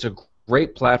it's a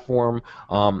great platform.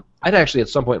 I'd actually at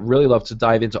some point really love to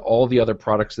dive into all the other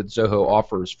products that Zoho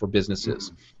offers for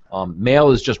businesses.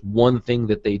 Mail is just one thing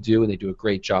that they do, and they do a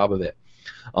great job of it.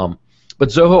 But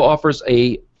Zoho offers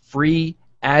a free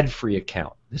ad-free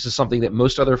account. This is something that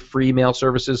most other free mail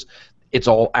services, it's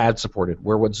all ad-supported,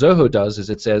 where what Zoho does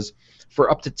is it says for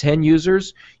up to 10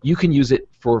 users, you can use it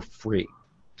for free.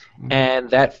 And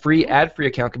that free ad-free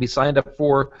account can be signed up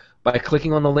for by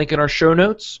clicking on the link in our show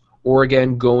notes, or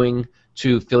again going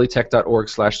to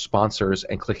phillytech.org/sponsors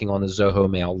and clicking on the Zoho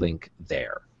Mail link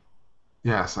there.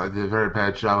 Yes, I did a very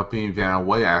bad job of being Vanna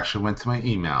White. I actually went to my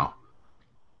email.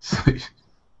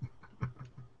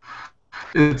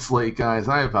 It's late, guys.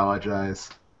 I apologize.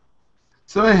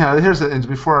 So anyhow,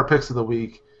 before our picks of the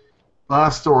week.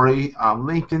 Last story,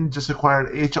 LinkedIn just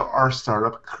acquired HR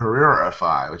startup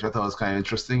Careerify, which I thought was kind of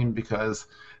interesting because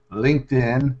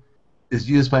LinkedIn is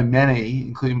used by many,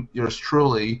 including yours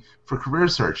truly, for career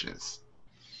searches.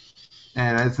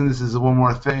 And I think this is one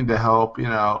more thing to help,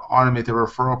 automate the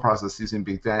referral process using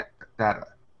big data.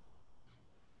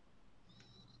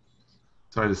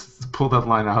 Sorry, I just pulled that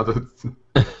line out.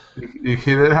 You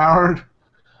hit it, Howard?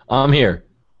 I'm here.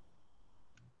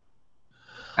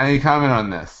 Any comment on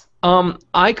this?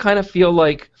 I kind of feel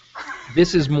like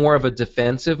this is more of a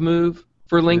defensive move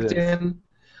for LinkedIn.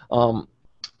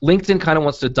 LinkedIn kind of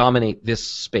wants to dominate this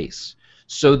space.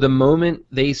 So the moment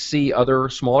they see other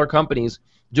smaller companies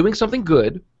doing something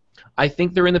good, I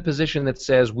think they're in the position that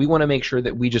says we want to make sure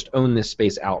that we just own this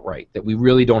space outright, that we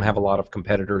really don't have a lot of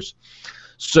competitors.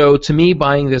 So to me,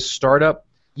 buying this startup,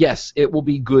 yes, it will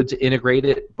be good to integrate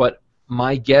it, but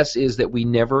my guess is that we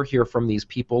never hear from these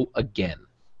people again.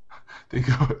 They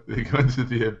go into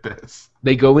the abyss.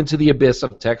 They go into the abyss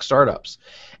of tech startups.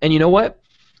 And you know what?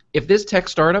 If this tech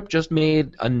startup just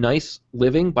made a nice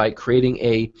living by creating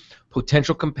a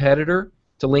potential competitor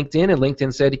to LinkedIn, and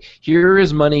LinkedIn said, here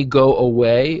is money, go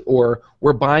away, or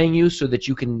we're buying you so that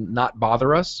you can not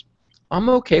bother us, I'm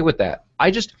okay with that.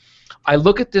 I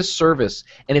look at this service,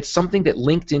 and it's something that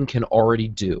LinkedIn can already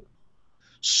do.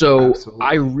 So Absolutely.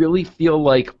 I really feel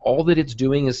like all that it's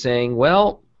doing is saying,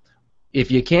 well, if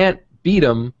you can't beat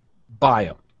them, buy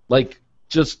them. Like,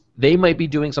 just they might be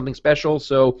doing something special,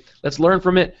 so let's learn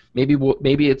from it. Maybe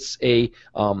it's an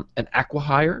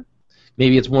acqui-hire.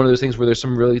 Maybe it's one of those things where there's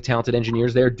some really talented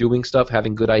engineers there doing stuff,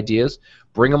 having good ideas.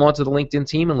 Bring them onto the LinkedIn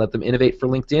team and let them innovate for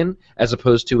LinkedIn, as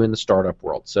opposed to in the startup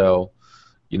world. So,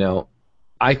 you know,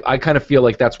 I kind of feel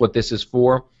like that's what this is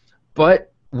for.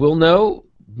 But we'll know.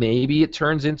 Maybe it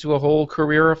turns into a whole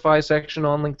Careerify section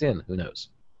on LinkedIn. Who knows?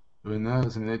 Who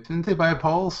knows? I mean, didn't they buy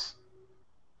Pulse?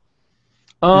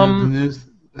 Um, You know, the news.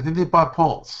 I think they bought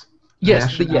Pulse.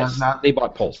 yes, they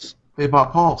bought Pulse. They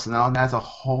bought Pulse, and now that's a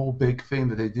whole big thing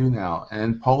that they do now.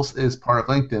 And Pulse is part of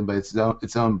LinkedIn, but it's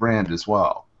its own brand as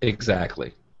well.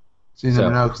 Exactly. So you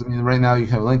never know, because I mean, right now you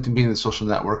have LinkedIn being the social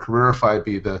network, Careerify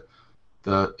be the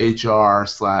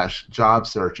HR/job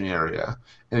searching area,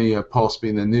 and then you have Pulse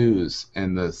being the news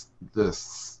and this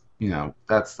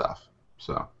that stuff.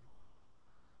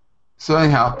 So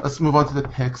anyhow, let's move on to the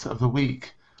picks of the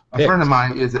week. A friend of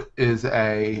mine is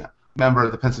a member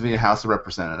of the Pennsylvania House of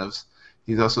Representatives.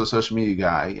 He's also a social media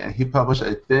guy, and he published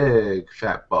a big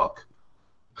fat book.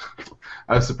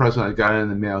 I was surprised when I got it in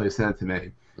the mail. He sent it to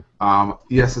me.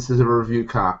 Yes, this is a review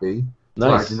copy. Nice.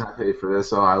 So I did not pay for this,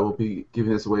 so I will be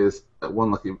giving this away as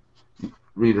one lucky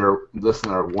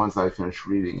listener once I finish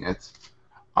reading it.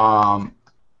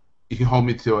 You can hold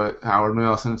me to it, Howard. Maybe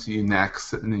I'll send it to you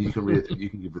next, and then you can read it and you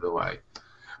can give it away.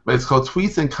 But it's called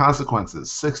Tweets and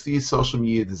Consequences, 60 Social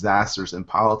Media Disasters in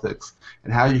Politics,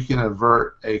 and How You Can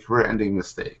Avert a Career-Ending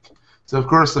Mistake. So, of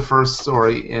course, the first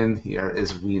story in here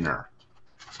is Weiner.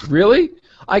 Really?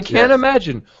 I can't Yes.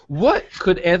 imagine. What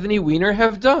could Anthony Weiner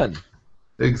have done?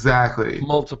 Exactly.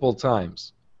 Multiple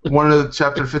times. One of the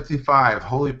chapter 55,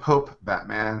 Holy Pope,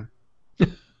 Batman.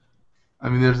 I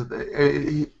mean,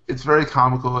 it's very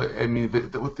comical. I mean,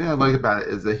 the thing I like about it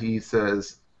is that he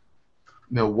says,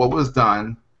 what was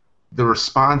done, the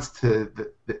response to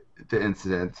the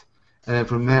incident, and then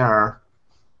from there,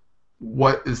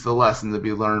 what is the lesson to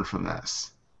be learned from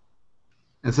this?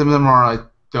 And some of them are like,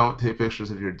 don't take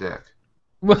pictures of your dick.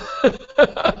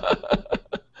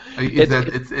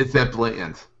 It's that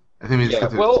blatant. I think it's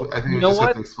just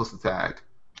got an explicit tag.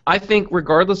 I think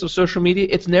regardless of social media,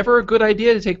 it's never a good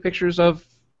idea to take pictures of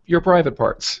your private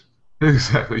parts.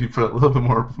 Exactly. You put it a little bit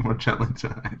more gently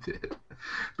than I did.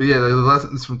 But yeah, the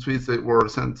lessons from tweets that were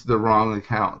sent to the wrong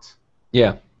account.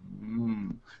 Yeah.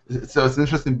 So it's an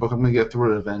interesting book. I'm going to get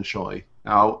through it eventually.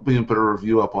 Now, we can put a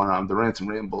review up on the Rants and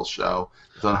Rambles show.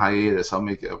 It's on hiatus. I'll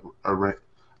make a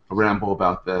ramble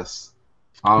about this.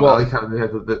 I like how they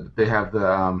have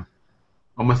the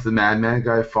almost the Mad Men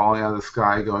guy falling out of the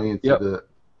sky going into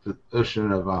the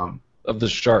ocean of the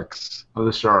sharks. Of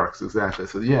the sharks, exactly.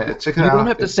 So yeah, check it out. You don't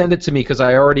have to send it to me because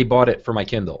I already bought it for my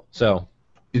Kindle. So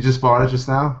you just bought it just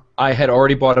now? I had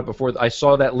already bought it before. I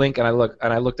saw that link and I looked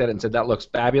at it and said that looks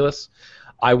fabulous.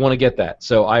 I want to get that.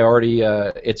 So I already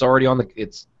it's already on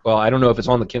the I don't know if it's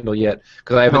on the Kindle yet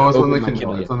because I haven't opened my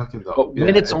Kindle yet. It's on the Kindle.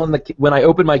 But when I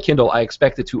open my Kindle, I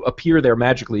expect it to appear there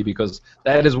magically because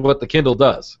that is what the Kindle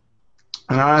does.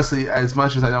 And honestly, as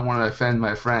much as I don't want to offend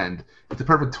my friend, it's a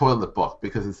perfect toilet book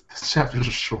because the chapters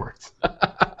are short.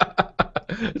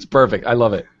 It's perfect. I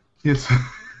love it. Yes.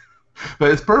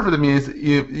 But it's perfect. I mean,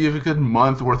 you have a good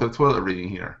month worth of toilet reading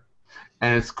here,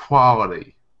 and it's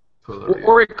quality toilet reading.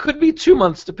 Or it could be 2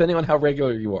 months, depending on how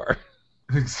regular you are.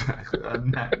 Exactly.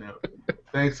 On that note,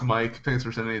 thanks, Mike. Thanks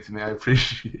for sending it to me. I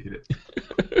appreciate it.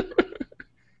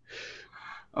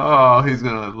 Oh, he's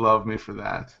gonna love me for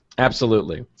that.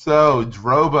 Absolutely. So,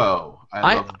 Drobo.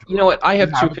 You know what? I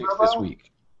have two picks this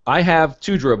week. I have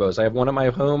two Drobos. I have one at my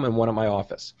home and one at my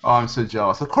office. Oh, I'm so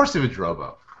jealous. Of course you have a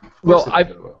Drobo. Well,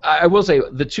 I will say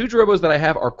the two Drobos that I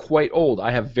have are quite old.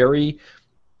 I have they've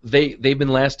been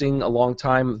lasting a long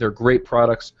time. They're great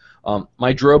products.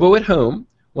 My Drobo at home,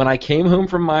 when I came home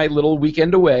from my little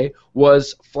weekend away,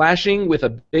 was flashing with a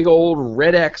big old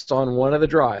red X on one of the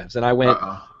drives, and I went,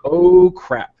 oh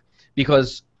crap,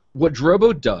 because what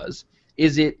Drobo does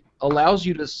is it allows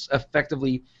you to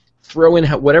effectively throw in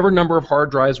whatever number of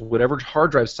hard drives, whatever hard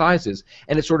drive sizes,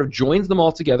 and it sort of joins them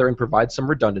all together and provides some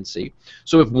redundancy.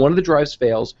 So if one of the drives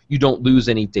fails, you don't lose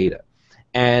any data.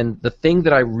 And the thing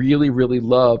that I really, really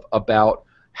love about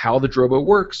how the Drobo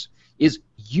works is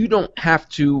you don't have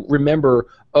to remember,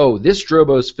 oh, this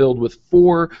Drobo is filled with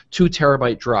 4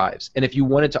 2-terabyte drives, and if you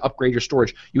wanted to upgrade your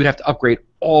storage, you would have to upgrade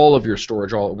all of your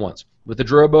storage all at once. With the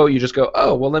Drobo, you just go,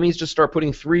 oh, well, let me just start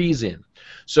putting 3s in.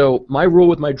 So my rule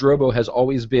with my Drobo has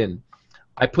always been,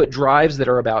 I put drives that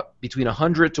are about between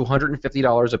 $100 to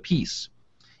 $150 a piece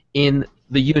in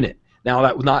the unit. Now,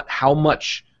 that was not how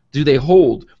much do they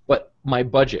hold, but my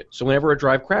budget. So whenever a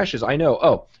drive crashes, I know,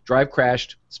 oh, drive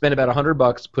crashed, spend about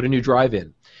 $100, put a new drive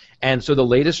in. And so the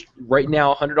latest, right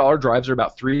now, $100 drives are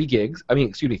about 3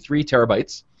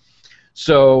 terabytes.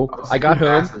 So I got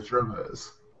home.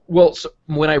 Well, so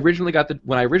when I originally got the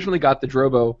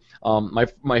Drobo,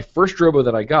 my first Drobo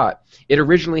that I got, it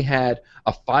originally had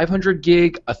a 500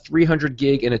 gig, a 300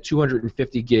 gig, and a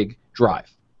 250 gig drive,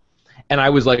 and I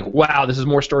was like, wow, this is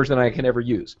more storage than I can ever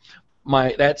use.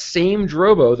 That same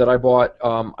Drobo that I bought,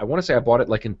 I want to say I bought it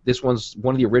like this one's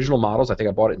one of the original models. I think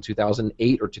I bought it in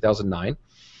 2008 or 2009.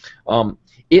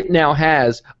 It now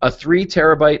has a 3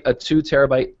 terabyte, a 2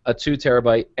 terabyte, a 2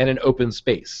 terabyte, and an open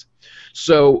space.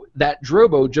 So that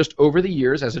Drobo, just over the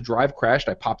years, as a drive crashed,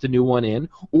 I popped a new one in,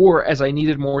 or as I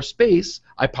needed more space,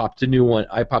 I popped a new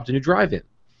drive in.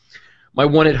 My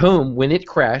one at home, when it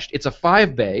crashed, it's a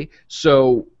 5-bay,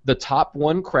 so the top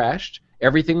one crashed,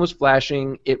 everything was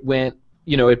flashing, it went,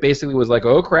 it basically was like,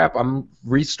 oh crap, I'm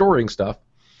restoring stuff.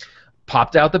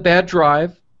 Popped out the bad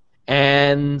drive,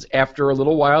 and after a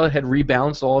little while, it had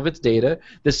rebalanced all of its data.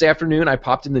 This afternoon, I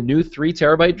popped in the new 3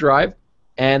 terabyte drive,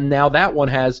 and now that one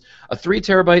has a 3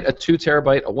 terabyte, a 2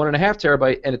 terabyte, a 1.5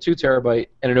 terabyte, and a 2 terabyte,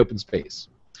 and an open space.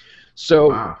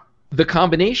 So wow. The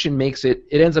combination makes it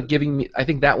ends up giving me, I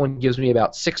think that one gives me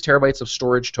about 6 terabytes of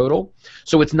storage total.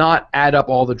 So it's not add up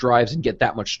all the drives and get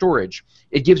that much storage.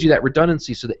 It gives you that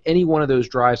redundancy so that any one of those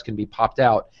drives can be popped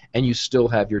out and you still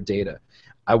have your data.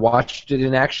 I watched it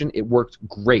in action. It worked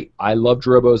great. I love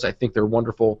Drobos. I think they're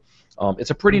wonderful. It's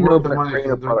a pretty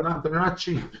no-brainer product. They're not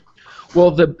cheap.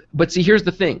 Well, but see, here's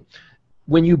the thing.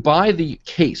 When you buy the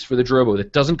case for the Drobo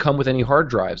that doesn't come with any hard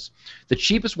drives, the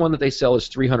cheapest one that they sell is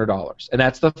 $300, and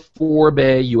that's the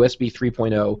 4-bay USB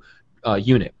 3.0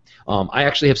 unit. I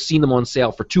actually have seen them on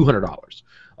sale for $200.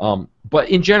 But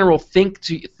in general, think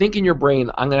in your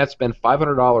brain, I'm going to have to spend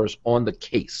 $500 on the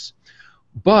case.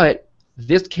 But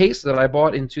this case that I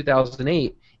bought in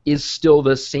 2008 is still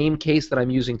the same case that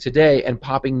I'm using today and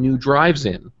popping new drives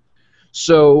in.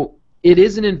 So it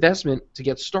is an investment to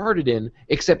get started in,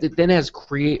 except it then has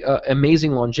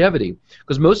amazing longevity.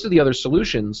 Because most of the other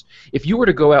solutions, if you were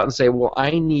to go out and say, well,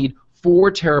 I need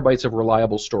 4 terabytes of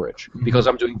reliable storage because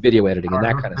I'm doing video editing and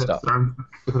that kind of stuff.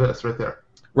 Look at this right there.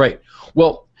 Right.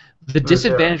 Well, the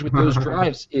disadvantage with those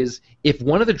drives is if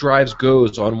one of the drives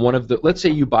goes on one of the, let's say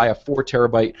you buy a 4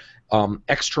 terabyte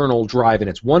external drive and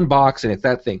it's one box and it's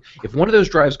that thing. If one of those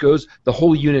drives goes, the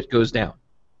whole unit goes down.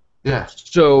 Yeah.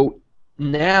 So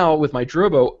now with my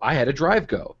Drobo, I had a drive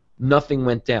go. Nothing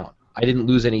went down. I didn't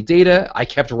lose any data. I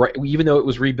kept even though it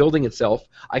was rebuilding itself,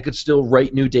 I could still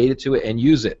write new data to it and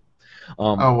use it.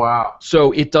 Oh wow!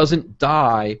 So it doesn't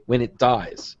die when it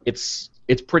dies. It's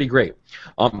pretty great.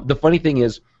 The funny thing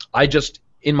is,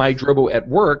 in my Drobo at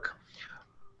work,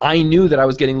 I knew that I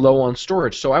was getting low on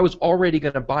storage, so I was already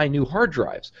going to buy new hard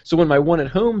drives. So when my one at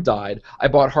home died, I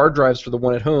bought hard drives for the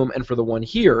one at home and for the one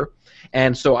here,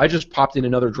 and so I just popped in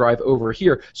another drive over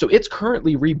here. So it's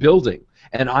currently rebuilding,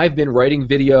 and I've been writing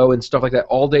video and stuff like that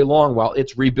all day long while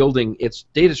it's rebuilding its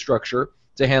data structure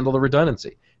to handle the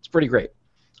redundancy. It's pretty great.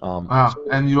 Wow, so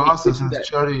and you also, since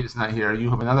Jody is not here,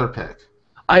 you have another pick.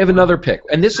 I have another pick,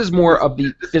 and this is more of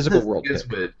the physical world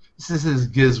pick. This is his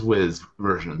GizWiz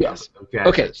version. Yes.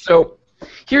 Okay, so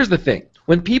here's the thing.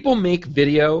 When people make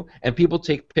video and people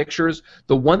take pictures,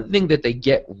 the one thing that they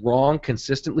get wrong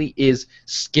consistently is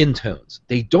skin tones.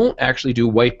 They don't actually do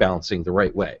white balancing the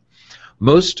right way.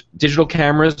 Most digital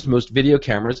cameras, most video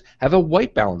cameras have a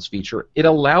white balance feature. It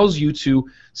allows you to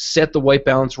set the white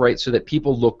balance right so that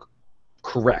people look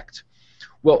correct.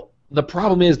 Well, the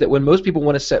problem is that when most people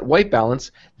want to set white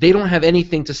balance, they don't have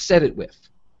anything to set it with.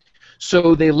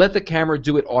 So they let the camera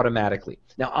do it automatically.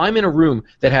 Now, I'm in a room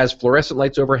that has fluorescent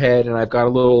lights overhead, and I've got a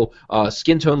little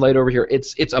skin tone light over here.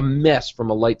 It's a mess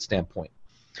from a light standpoint.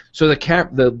 So the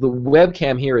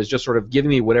webcam here is just sort of giving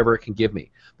me whatever it can give me.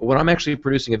 But when I'm actually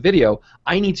producing a video,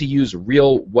 I need to use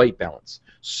real white balance.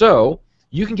 So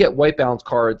you can get white balance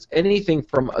cards, anything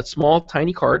from a small,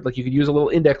 tiny card, like you could use a little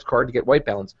index card to get white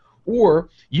balance, or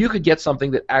you could get something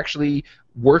that actually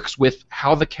works with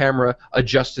how the camera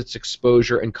adjusts its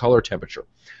exposure and color temperature.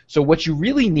 So what you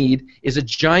really need is a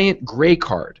giant gray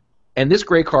card, and this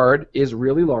gray card is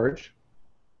really large.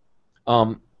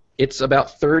 It's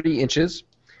about 30 inches.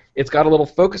 It's got a little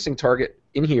focusing target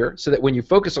in here so that when you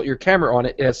focus your camera on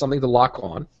it, it has something to lock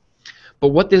on. But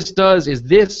what this does is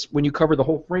this, when you cover the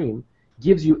whole frame,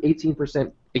 gives you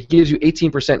 18%. It gives you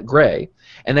 18% gray,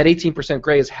 and that 18%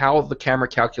 gray is how the camera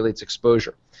calculates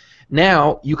exposure.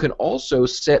 Now you can also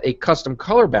set a custom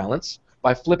color balance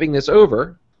by flipping this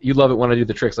over. You love it when I do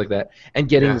the tricks like that, and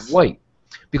getting white.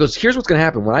 Because here's what's going to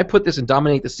happen. When I put this and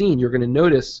dominate the scene, you're going to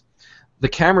notice the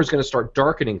camera's going to start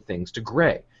darkening things to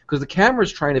gray. Because the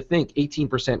camera's trying to think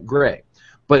 18% gray.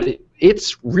 But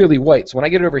it's really white. So when I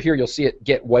get it over here, you'll see it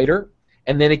get whiter,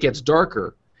 and then it gets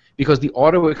darker because the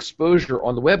auto exposure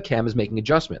on the webcam is making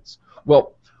adjustments.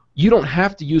 Well, you don't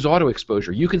have to use auto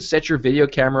exposure. You can set your video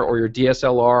camera or your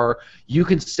DSLR, you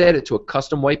can set it to a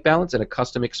custom white balance and a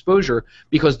custom exposure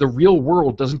because the real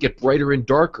world doesn't get brighter and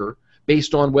darker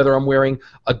based on whether I'm wearing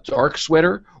a dark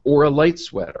sweater or a light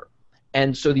sweater.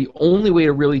 And so the only way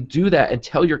to really do that and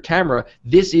tell your camera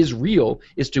this is real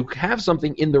is to have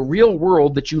something in the real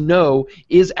world that you know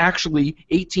is actually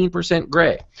 18%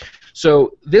 gray.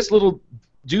 So this little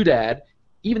doodad,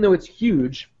 even though it's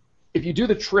huge, if you do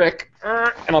the trick,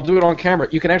 and I'll do it on camera,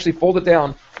 you can actually fold it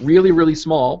down really, really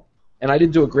small. And I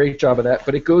didn't do a great job of that,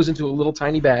 but it goes into a little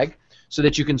tiny bag so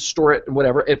that you can store it and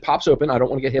whatever. It pops open. I don't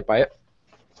want to get hit by it.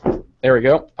 There we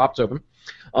go. Pops open.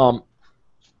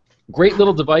 Great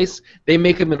little device. They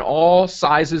make them in all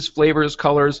sizes, flavors,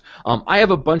 colors. I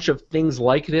have a bunch of things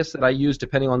like this that I use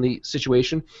depending on the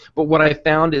situation. But what I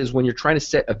found is when you're trying to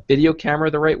set a video camera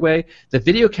the right way, the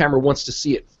video camera wants to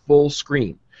see it full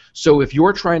screen. So if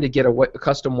you're trying to get a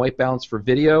custom white balance for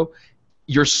video,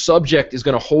 your subject is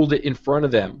going to hold it in front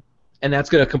of them, and that's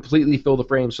going to completely fill the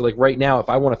frame. So like right now, if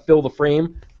I want to fill the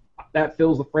frame, that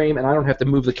fills the frame, and I don't have to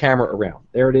move the camera around.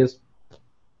 There it is.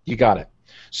 You got it.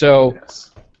 So.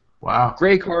 Yes. Wow.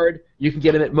 Gray card. You can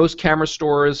get it at most camera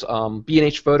stores.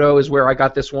 B&H Photo is where I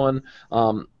got this one.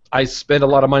 I spend a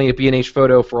lot of money at B&H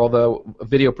Photo for all the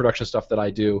video production stuff that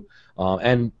I do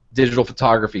and digital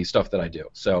photography stuff that I do.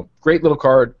 So great little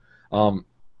card. I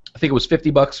think it was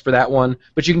 $50 for that one,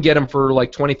 but you can get them for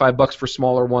like $25 for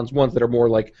smaller ones that are more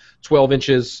like 12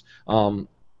 inches,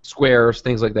 squares,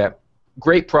 things like that.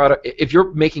 Great product. If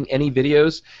you're making any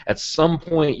videos, at some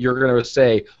point you're going to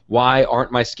say, why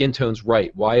aren't my skin tones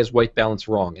right? Why is white balance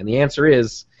wrong? And the answer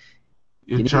is,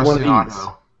 you need one of these.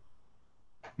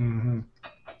 Mm-hmm.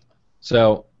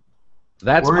 So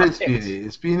that's Where is B&H?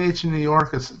 Is B&H in New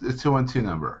York? It's a 212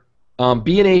 number.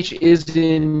 B&H is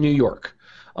in New York.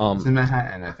 It's in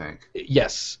Manhattan, I think.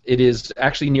 Yes, it is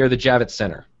actually near the Javits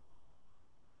Center.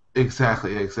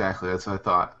 Exactly. That's what I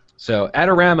thought. So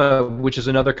Adorama, which is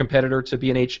another competitor to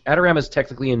B&H, Adorama is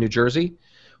technically in New Jersey.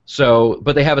 So,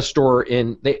 but they have a store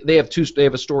in they have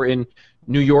a store in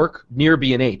New York near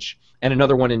B&H and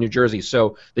another one in New Jersey.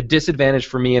 So the disadvantage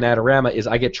for me in Adorama is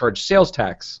I get charged sales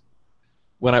tax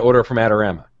when I order from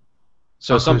Adorama.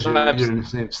 So sometimes you're in the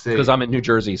same state. Because I'm in New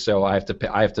Jersey, so I have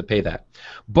to pay that.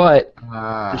 But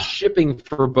the shipping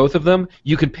for both of them,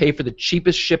 you can pay for the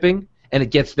cheapest shipping, and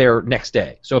it gets there next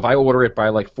day. So if I order it by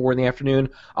like 4 in the afternoon,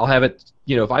 I'll have it.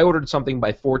 You know, if I ordered something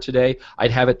by 4 today,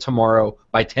 I'd have it tomorrow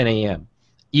by 10 a.m.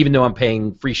 Even though I'm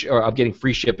paying or I'm getting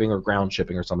free shipping or ground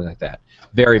shipping or something like that.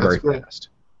 Very fast.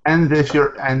 And if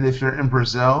you're in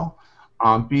Brazil,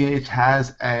 B&H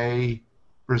has a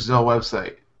Brazil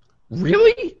website.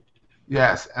 Really?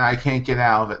 Yes, and I can't get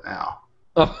out of it now.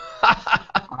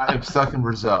 I'm stuck in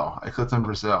Brazil. I clicked on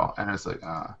Brazil, and it's like,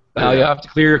 Now you have to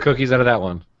clear your cookies out of that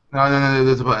one. No,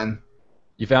 there's a button.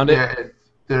 You found it?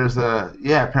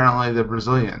 Yeah, apparently they're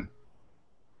Brazilian.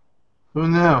 Who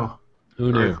knew?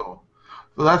 Who Very knew? Cool.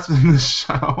 Well, that's been the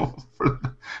show.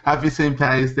 Happy St.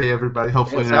 Patty's Day, everybody.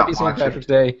 Hopefully you're not happy watching. St. Patrick's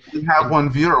Day. We have one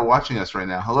viewer watching us right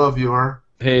now. Hello, viewer.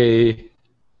 Hey.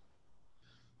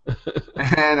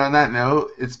 And on that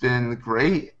note, it's been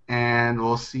great, and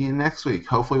we'll see you next week,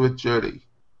 hopefully with Jody.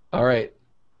 All right.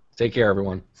 Take care,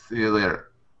 everyone. See you later.